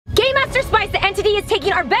Master Spice, the entity is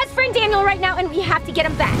taking our best friend Daniel right now, and we have to get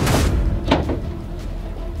him back.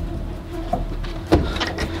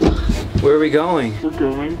 Where are we going? We're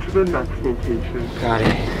going to the next location. Got it.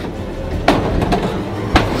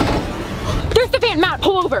 There's the van, Matt.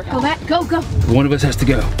 Pull over. Go, Matt. Go, go. One of us has to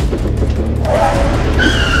go.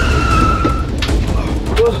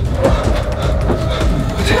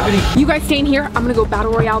 What's happening? You guys staying here. I'm gonna go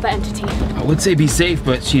battle royale the entity. I would say be safe,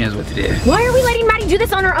 but she knows what to do. Why are we letting Maddie do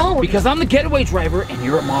this on her own? Because I'm the getaway driver and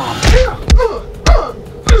you're a mom.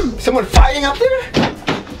 Someone fighting up there?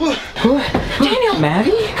 Daniel!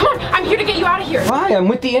 Maddie? Come on, I'm here to get you out of here. Why? I'm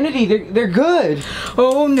with the entity. They're good.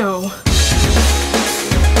 Oh no.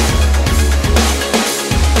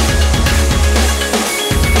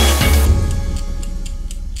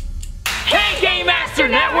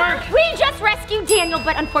 Network! We just rescued Daniel,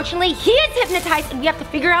 but unfortunately he is hypnotized and we have to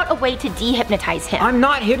figure out a way to de-hypnotize him. I'm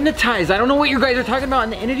not hypnotized. I don't know what you guys are talking about,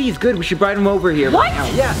 and the entity is good. We should bring him over here. What? Right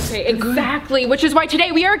now. Yeah. Okay, exactly. Which is why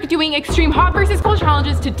today we are doing extreme hot versus cold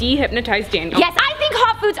challenges to de-hypnotize Daniel. Yes, I think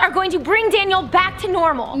hot foods are going to bring Daniel back to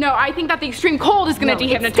normal. No, I think that the extreme cold is gonna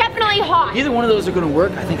de-hypnotize. It's definitely hot. Either one of those are gonna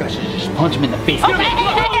work. I think I should just punch him in the face. Okay,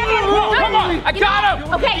 Come on! I got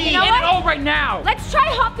him! Okay, you know what? All right now! Let's try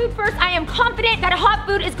hot food first. I am confident that hot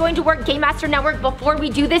food is going to work. Game Master Network, before we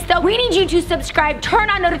do this though, we need you to subscribe, turn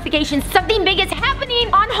on notifications. Something big is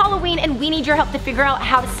happening on Halloween and we need your help to figure out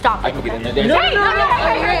how to stop it. I can get under there.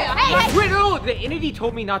 Hey, Wait, no, the entity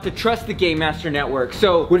told me not to trust the Game Master Network.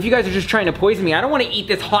 So what if you guys are just trying to poison me? I don't want to eat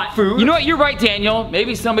this hot food. You know what? You're right, Daniel.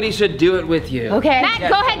 Maybe somebody should do it with you. Okay, Matt,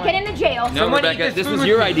 go ahead, get in the jail. No, Someone eat Rebecca, this this food was with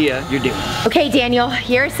your me. idea. You're doing it. Okay, Daniel,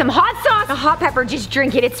 here's some hot sauce, a hot pepper. Just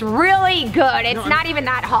drink it. It's really good. It's not even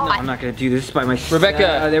that hot. I'm not gonna do this by myself.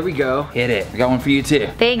 Rebecca. There we go. Hit it. I got one for you too.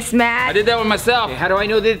 Thanks, Matt. I did that one myself. Okay, how do I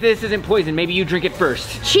know that this isn't poison? Maybe you drink it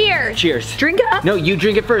first. Cheers. Cheers. Drink up. No, you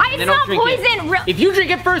drink it first, and It's then I'll not drink it. poison. If you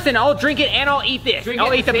drink it first, then I'll drink it and I'll eat this.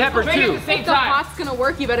 I'll eat the pepper too. If the hot's gonna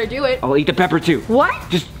work, you better do it. I'll eat the pepper too. What?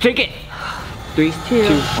 Just take it. 3, 2,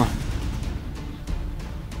 1.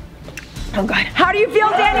 Oh God. How do you feel,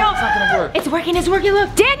 Daniel? It's not gonna work. It's working,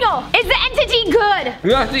 look. Daniel, is the entity good?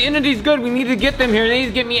 Yeah, the entity's good. We need to get them here. They need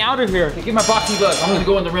to get me out of here. Give my boxing gloves. I'm gonna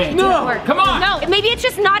go in the ring. No. Come on! No, maybe it's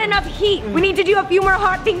just not enough heat. We need to do a few more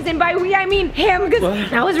hot things, and by we I mean him, because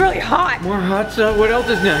that was really hot. More hot stuff. What else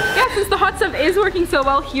is next? Yeah, since the hot stuff is working so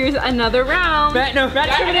well, here's another round. Matt's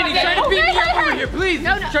coming in. He's trying to beat me up over here. Please.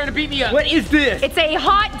 No, He's no. trying to beat me up. What is this? It's a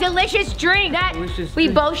hot, delicious drink that Delicious we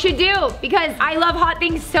drink. both should do, because I love hot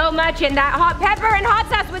things so much, and that hot pepper and hot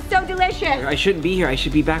sauce was so delicious. I shouldn't be here. I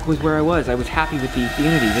should be back with where I was. I was happy with the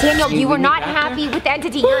entity. Daniel, you were leave me not back happy with the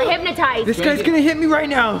entity. You're hypnotized. This guy's gonna hit me right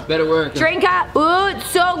now. Better work. Drink up. Ooh, it's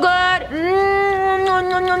so good.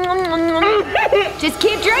 Just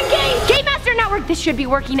keep drinking. Game Master Network, this should be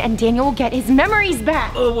working, and Daniel will get his memories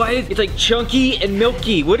back. Oh, why is it's like chunky and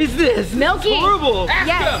milky? What is this? Milky. It's horrible.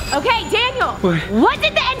 Yes. Okay, Daniel. What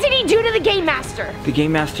did the entity do to the Game Master? The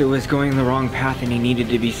Game Master was going the wrong path and he needed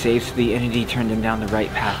to be safe, so the entity turned him down the right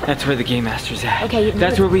path. That's where the Game Master's at. Okay,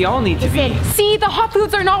 That's where we all need to be. Listen, See, the hot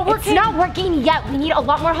foods are not it's working. not working yet. We need a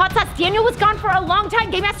lot more hot sauce. Daniel was gone for a long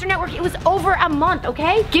time. Game Master Network, it was over a month,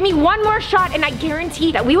 okay? Give me one more shot and I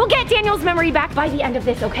guarantee that we will get Daniel's memory back by the end of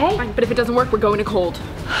this, okay? Fine, but if it doesn't work, we're going to cold.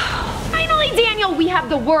 Finally, Daniel, we have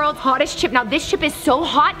the world's hottest chip. Now, this chip is so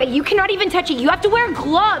hot that you cannot even touch it. You have to wear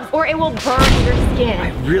gloves or it will burn your skin.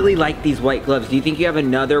 I really like these white gloves. Do you think you have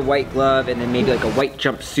another white glove and then maybe like a white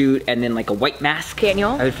jumpsuit and then like a white mask?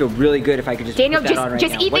 Daniel? I would feel really good if I could just Daniel, put that on right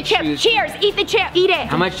just now. eat the White chip. shoes. Cheers, eat the chip. Eat it.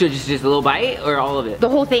 How much? Just a little bite or all of it? The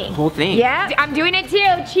whole thing. The whole thing? Yeah, I'm doing it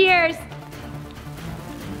too. Cheers.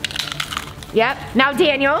 Yep. Now,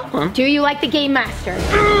 Daniel, do you like the Game Master?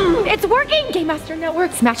 It's working. Game Master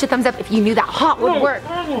Network. Smash the thumbs up if you knew that hot would work.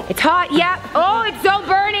 It's hot. Yep. Oh, it's so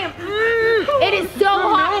burning. It is so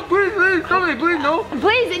hot. Please, tell me, please, no.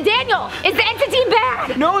 Please, Daniel, is the entity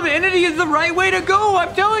bad? No, the entity is the right way to go.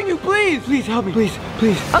 I'm telling you, please. Please help me, please,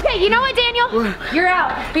 please. Okay, you know what, Daniel? You're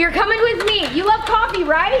out, but you're coming with me. You love coffee,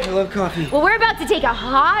 right? I love coffee. Well, we're about to take a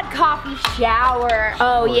hot coffee shower.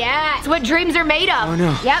 Oh, yeah. It's what dreams are made of. Oh,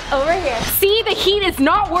 no. Yep, over here. See, the heat is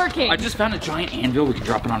not working. I just found a giant anvil. We can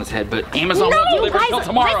drop it on his head, but Amazon No, won't deliver till guys,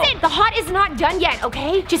 tomorrow. listen, the hot is not done yet,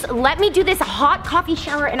 okay? Just let me do this hot coffee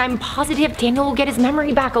shower and I'm positive Daniel will get his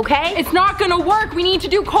memory back, okay? It's not gonna work. We need to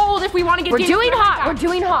do cold if we want to get We're Daniel's doing memory hot, back. we're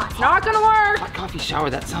doing hot. Not gonna work. Hot coffee shower,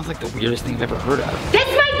 that sounds like the weirdest thing I've ever heard of. This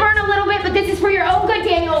might burn a little bit, but this is for your own good,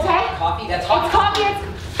 Daniel, okay? Coffee, that's hot. It's coffee, it's...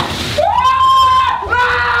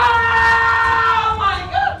 Oh my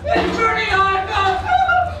God! It's burning hot!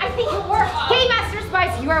 I think it worked. Hey, Master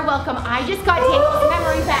Spice, you are welcome. I just got Daniel's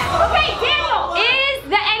memory back. Okay, Daniel, is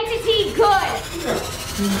the entity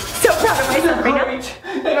So proud of myself right now. Great.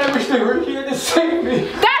 And I wish they were here to save me.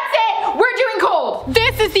 That's it! We're doing cold!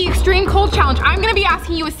 This is the extreme cold challenge. I'm gonna be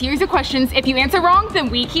asking you a series of questions. If you answer wrong, then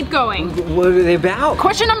we keep going. What are they about?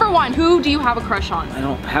 Question number 1, who do you have a crush on? I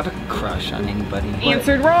don't have a crush on anybody.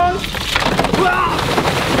 Answered wrong.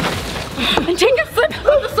 And take a sip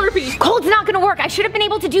of the Slurpee. Cold's not gonna work. I should have been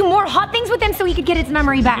able to do more hot things with him so he could get his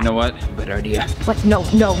memory back. You know what? Better idea. What? No,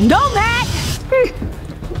 Matt!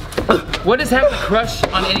 What does having a crush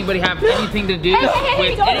on anybody have anything to do with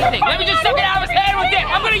anything? Let me just suck it out of his head with it.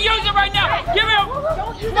 I'm gonna use it right now. Give me a...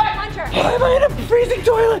 Don't use that plunger. Why am I in a freezing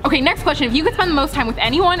toilet? Okay, next question. If you could spend the most time with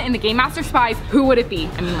anyone in the Game Master Spies, who would it be?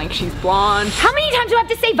 I mean, like, she's blonde. How many times do I have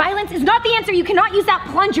to say violence is not the answer? You cannot use that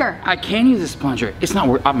plunger. I can use this plunger. It's not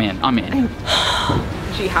worth. I'm in.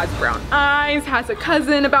 She has brown eyes, has a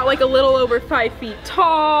cousin about like a little over 5 feet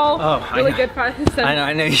tall. Oh, really good size.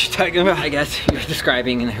 I know you're talking about. I guess you're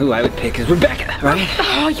describing who I would pick is Rebecca, right?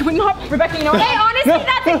 Oh, you would not, Rebecca, you know what? Hey, honestly,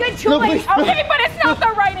 that's a good choice. Okay, but it's not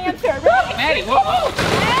the right answer. Really? Maddie, whoa.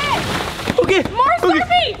 Okay. More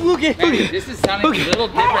Slurpee! Okay. Maddie, this is sounding a little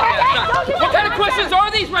different. What kind of questions are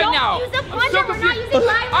these right now? Don't use the plunger. So We're not confused. using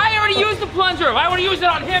violence. I already used the plunger. I want to use it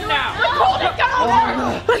on him now.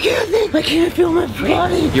 I can't think. I can't feel my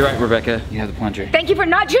body. You're right, Rebecca. You have the plunger. Thank you for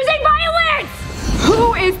not choosing violence.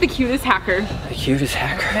 Who is the cutest hacker? The cutest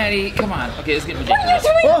hacker. Maddie, come on. Okay, let's get What are you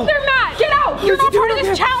ridiculous. doing up there, Matt? Get out! You're not part of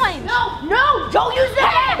this challenge! No, don't use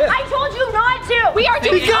that. I told you not to. We are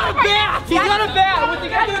doing He's got a bat. He's got a bat. What's he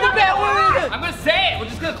gonna do with the bat? What is it? I'm gonna say it. We're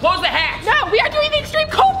just gonna close the hatch. No, we are doing the extreme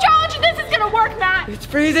cold challenge and this is gonna work, Matt! It's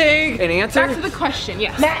freezing. An answer? Back to the question,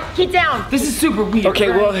 yes. Matt, get down. This is super weird.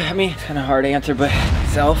 Okay, well, I mean, it's kind of hard to answer, but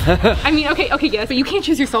self. I mean, okay, yes, but you can't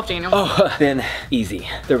choose yourself, Daniel. Oh, then easy.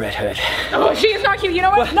 The Red Hood. Oh, she is not cute. You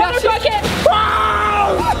know what? Another bucket! Take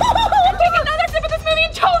another sip of this movie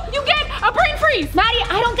until you get a brain freeze! Maddie,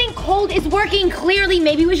 I don't think cold is working clearly.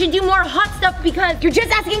 Maybe we should do more hot stuff because you're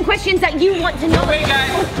just asking questions that you want to know. Wait, guys.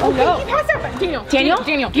 Oh no! He passed out.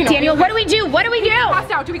 Daniel, What do we do? What do we do?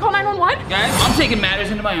 Passed out. Do we call 911? Guys, I'm taking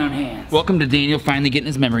matters into my own hands. Welcome to Daniel finally getting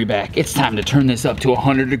his memory back. It's time to turn this up to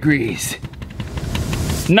 100 degrees.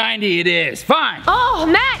 90 it is. Fine. Oh,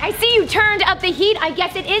 Matt, I see you turned up the heat. I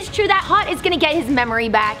guess it is true that hot is gonna get his memory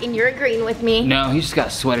back, and you're agreeing with me. No, he just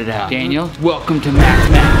got sweated out. Daniel, welcome to Max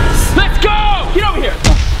Madness. Let's go! Get over here.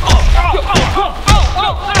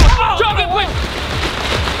 Jump it, quick.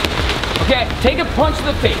 Okay, take a punch to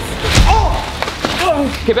the face.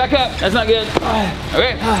 Okay, back up. That's not good.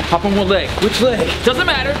 Okay, hop on one leg. Which leg? Doesn't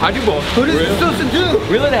matter. I do both. What is it supposed to do?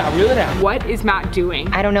 Reel it out. Reel it out. What is Matt doing?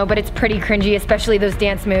 I don't know, but it's pretty cringy, especially those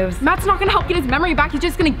dance moves. Matt's not gonna help get his memory back. He's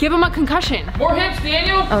just gonna give him a concussion. More hips,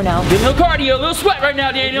 Daniel. Oh no. Get a little cardio, a little sweat right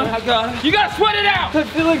now, Daniel. I got it. You gotta sweat it out. I'm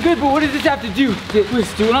feeling good, but what does this have to do?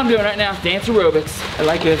 Let's do what I'm doing right now. Dance aerobics. I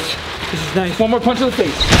like this. This is nice. One more punch to the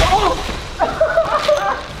face.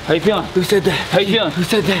 How you feeling? Who said that? How you feeling? Who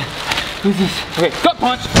said that? Who's this? Okay, gut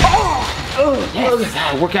punch.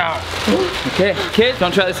 Yes, work out. Okay, kids,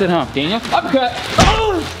 don't try this at home. Daniel, uppercut.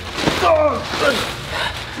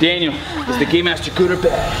 Daniel, is the Game Master good or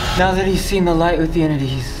bad? Now that he's seen the light with the entity,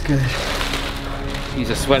 he's good. He needs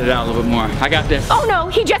to sweat it out a little bit more. I got this. Oh no,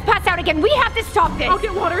 he just passed out again. We have to stop this. I'll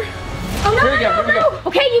get water. Oh, no, Here we go, no, here we no. go.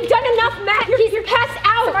 Okay, you've done enough, Matt. He's passed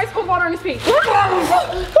out. Some ice cold water on his face.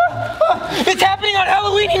 It's happening on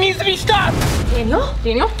Halloween. He needs to be stopped. Daniel?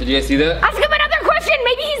 Did you guys see that? Ask him another question.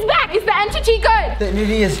 Maybe he's back. Is the entity good? The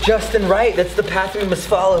entity is just and right. That's the path we must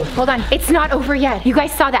follow. Hold on. It's not over yet. You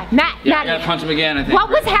guys saw that. Matt, Yeah, I Maddie. gotta punch him again, I think. What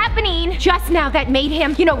was happening just now that made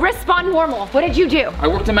him, respond normal? What did you do? I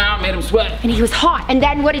worked him out, made him sweat. And he was hot. And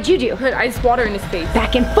then what did you do? Put ice water in his face.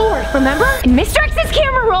 Back and forth, remember? In Mr. X's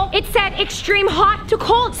camera roll, it said extreme hot to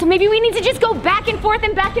cold. So maybe we need to just go back and forth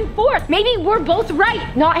and back and forth. Maybe we're both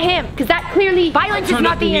right, not him. Because that clearly, violence is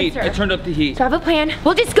not the answer. I turned up the heat. So I have a plan.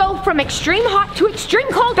 We'll just go from extreme hot to extreme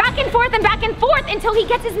cold, back and forth until he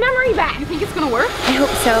gets his memory back. You think it's gonna work? I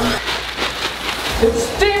hope so. It's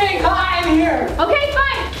steaming hot in here. Okay,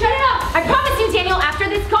 fine. Shut it up. I promise you, Daniel, after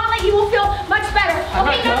this gauntlet, you will feel much better. I'm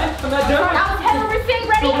not done. I'm not done. Now let's head over sink.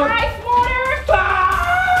 Ready? Ice water.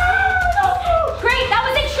 Great. That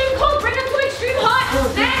was extreme cold. Bring him to extreme hot.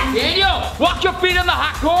 Matt. Daniel, walk your feet in the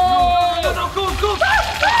hot cold. No, go.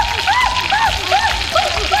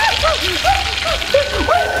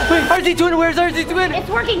 Wait, RZ2, where's RZ2? It's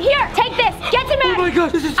working. Here, take this. Get to Matt. Oh my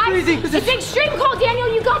God, this is freezing. It's extreme cold,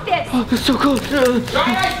 Daniel. You got this. Oh, it's so cold. Try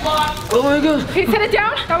ice block. Oh my God. Okay, set it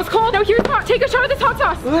down. That was cold. Now here's hot. Take a shot of this hot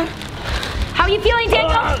sauce. What? How are you feeling,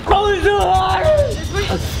 Daniel? Oh, it's so hot.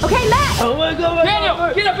 Okay, Matt. Oh my God.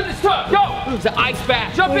 Daniel, get up in this tub. Go. It's an ice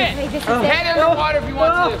bath. Jump in. This is it. Head in the water if you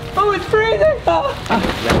want to. Oh, it's freezing.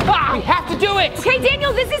 Ah, we have to do it. Okay,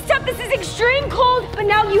 Daniel, this is tough. This is extreme cold, but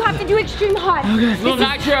now you have to do extreme hot. Okay. Little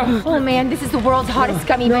nitro. Oh man, this is the world's hottest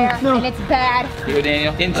gummy bear, and it's bad. Here you go,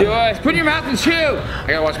 Daniel. Enjoy. Put it in your mouth and chew. I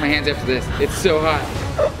gotta wash my hands after this. It's so hot.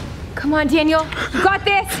 Come on, Daniel. You got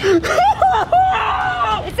this.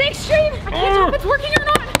 It's extreme. I can't tell if it's working or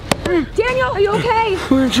not. Daniel, are you okay?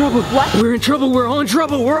 We're in trouble. What? We're in trouble. We're all in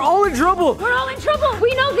trouble. We're all in trouble. We're all in trouble.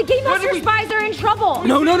 We know the Game Master spies are in trouble.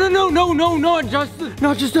 No, not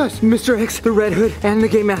just us. Mr. X, the Red Hood, and the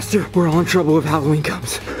Game Master. We're all in trouble if Halloween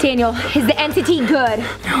comes. Daniel, is the entity good?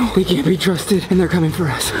 No, we can't be trusted, and they're coming for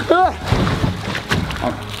us.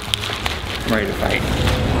 I'm ready to fight.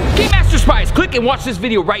 Game Master Spies, click and watch this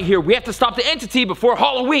video right here. We have to stop the entity before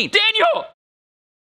Halloween. Daniel!